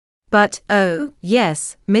But, oh,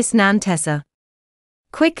 yes, Miss Nan Tessa.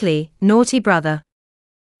 Quickly, naughty brother.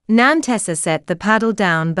 Nan Tessa set the paddle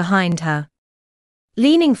down behind her.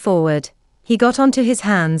 Leaning forward, he got onto his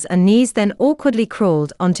hands and knees, then awkwardly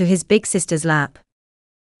crawled onto his big sister's lap.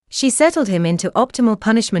 She settled him into optimal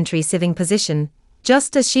punishment-receiving position,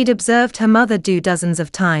 just as she'd observed her mother do dozens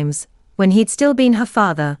of times, when he'd still been her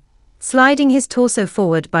father, sliding his torso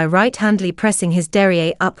forward by right-handedly pressing his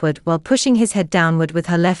derriere upward while pushing his head downward with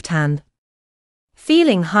her left hand.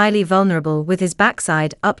 Feeling highly vulnerable with his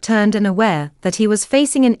backside upturned and aware that he was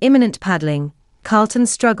facing an imminent paddling, Carlton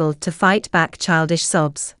struggled to fight back childish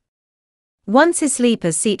sobs. Once his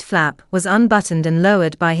sleeper's seat flap was unbuttoned and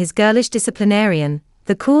lowered by his girlish disciplinarian,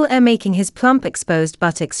 the cool air making his plump exposed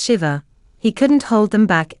buttocks shiver, he couldn't hold them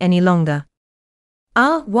back any longer.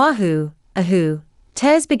 Ah, wahoo, ahoo,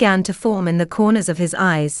 tears began to form in the corners of his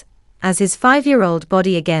eyes, as his 5-year-old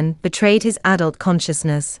body again betrayed his adult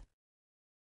consciousness.